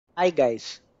Hi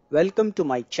guys, welcome to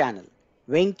my channel,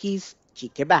 Venky's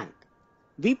GK Bank.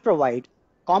 We provide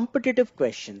competitive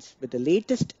questions with the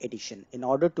latest edition in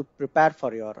order to prepare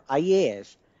for your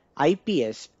IAS,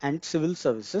 IPS and civil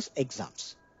services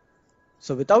exams.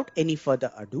 So without any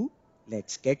further ado,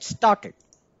 let's get started.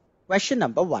 Question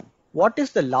number 1. What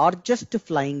is the largest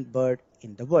flying bird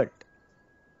in the world?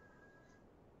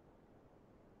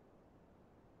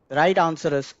 The right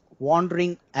answer is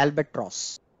wandering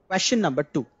albatross. Question number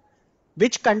 2.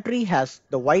 Which country has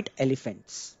the white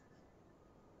elephants?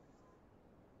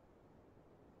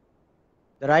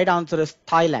 The right answer is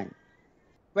Thailand.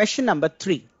 Question number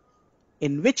 3.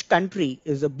 In which country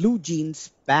is the blue jeans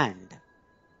banned?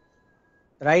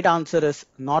 The right answer is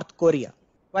North Korea.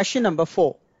 Question number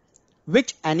 4.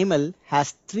 Which animal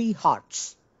has 3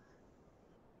 hearts?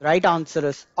 The right answer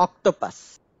is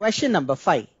octopus. Question number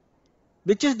 5.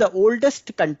 Which is the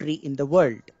oldest country in the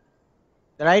world?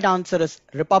 The right answer is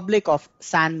Republic of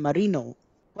San Marino.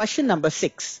 Question number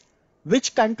 6.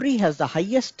 Which country has the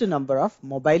highest number of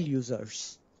mobile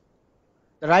users?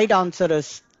 The right answer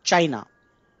is China.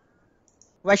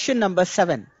 Question number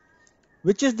 7.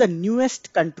 Which is the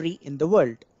newest country in the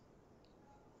world?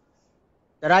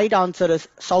 The right answer is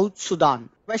South Sudan.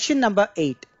 Question number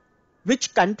 8.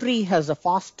 Which country has the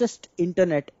fastest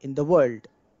internet in the world?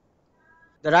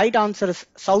 The right answer is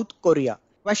South Korea.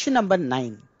 Question number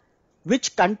 9.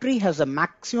 Which country has the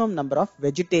maximum number of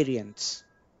vegetarians?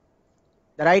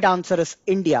 The right answer is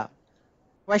India.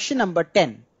 Question number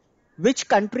 10. Which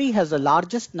country has the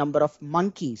largest number of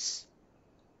monkeys?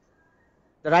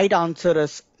 The right answer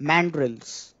is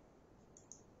mandrills.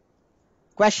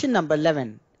 Question number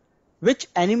 11. Which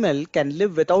animal can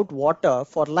live without water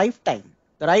for lifetime?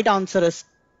 The right answer is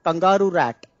kangaroo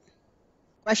rat.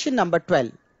 Question number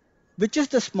 12. Which is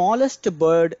the smallest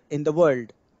bird in the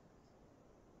world?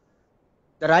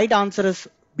 The right answer is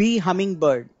bee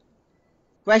hummingbird.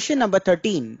 Question number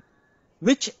 13.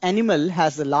 Which animal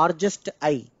has the largest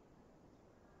eye?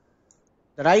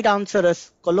 The right answer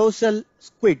is colossal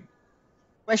squid.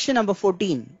 Question number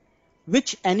 14.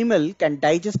 Which animal can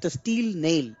digest a steel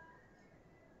nail?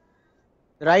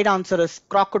 The right answer is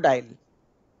crocodile.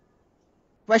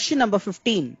 Question number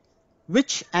 15.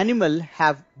 Which animal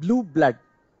have blue blood?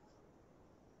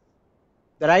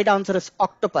 The right answer is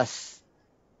octopus.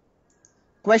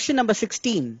 Question number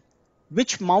 16.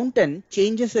 Which mountain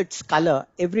changes its color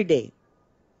every day?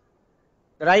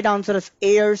 The right answer is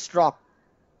Ayers Rock.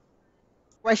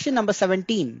 Question number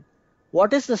 17.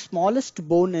 What is the smallest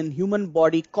bone in human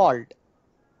body called?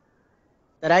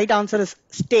 The right answer is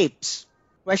stapes.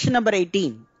 Question number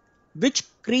 18. Which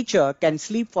creature can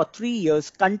sleep for 3 years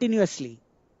continuously?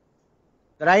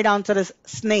 The right answer is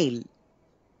snail.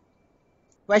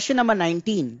 Question number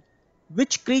 19.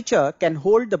 Which creature can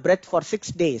hold the breath for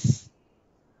 6 days?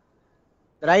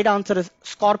 The right answer is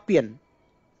scorpion.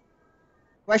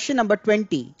 Question number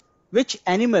 20. Which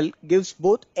animal gives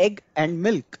both egg and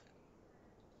milk?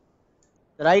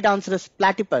 The right answer is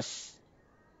platypus.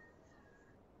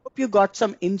 Hope you got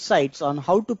some insights on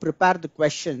how to prepare the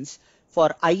questions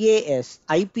for IAS,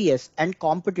 IPS and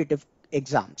competitive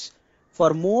exams.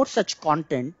 For more such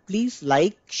content, please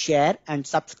like, share and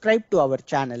subscribe to our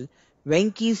channel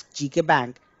Venky's GK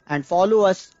Bank and follow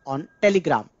us on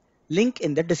Telegram. Link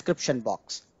in the description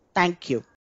box. Thank you.